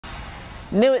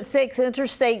New at 6,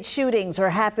 interstate shootings are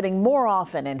happening more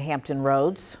often in Hampton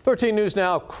Roads. 13 News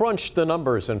Now crunched the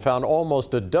numbers and found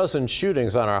almost a dozen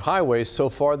shootings on our highways so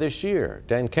far this year.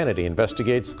 Dan Kennedy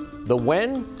investigates the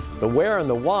when, the where, and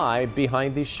the why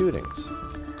behind these shootings.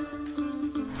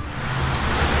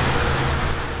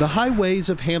 The highways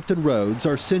of Hampton Roads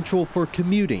are central for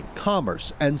commuting,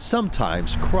 commerce, and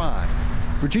sometimes crime.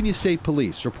 Virginia State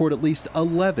Police report at least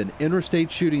 11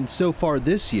 interstate shootings so far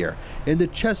this year in the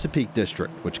Chesapeake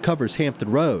District, which covers Hampton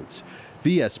Roads.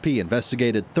 VSP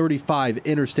investigated 35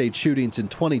 interstate shootings in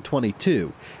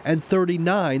 2022 and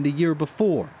 39 the year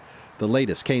before. The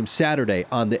latest came Saturday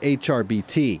on the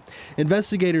HRBT.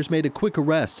 Investigators made a quick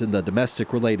arrest in the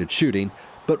domestic-related shooting,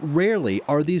 but rarely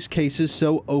are these cases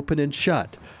so open and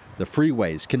shut. The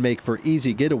freeways can make for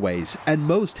easy getaways, and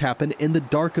most happen in the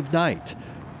dark of night.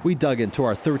 We dug into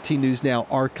our 13 News Now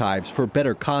archives for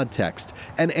better context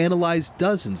and analyzed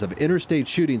dozens of interstate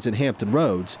shootings in Hampton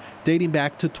Roads dating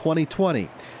back to 2020.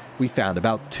 We found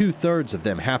about 2/3 of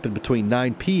them happened between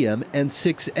 9 p.m. and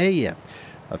 6 a.m.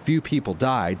 A few people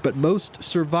died, but most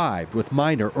survived with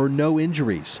minor or no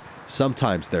injuries.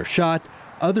 Sometimes they're shot,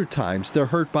 other times they're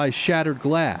hurt by shattered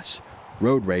glass.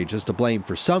 Road rage is to blame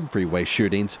for some freeway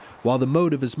shootings, while the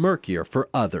motive is murkier for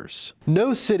others.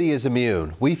 No city is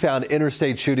immune. We found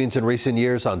interstate shootings in recent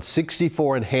years on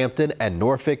 64 in Hampton and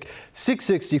Norfolk,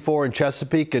 664 in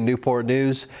Chesapeake and Newport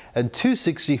News, and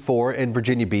 264 in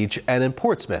Virginia Beach and in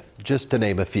Portsmouth, just to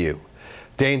name a few.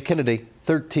 Dan Kennedy,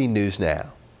 13 News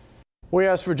Now. We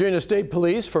asked Virginia State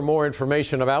Police for more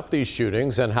information about these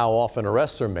shootings and how often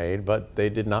arrests are made, but they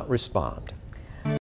did not respond.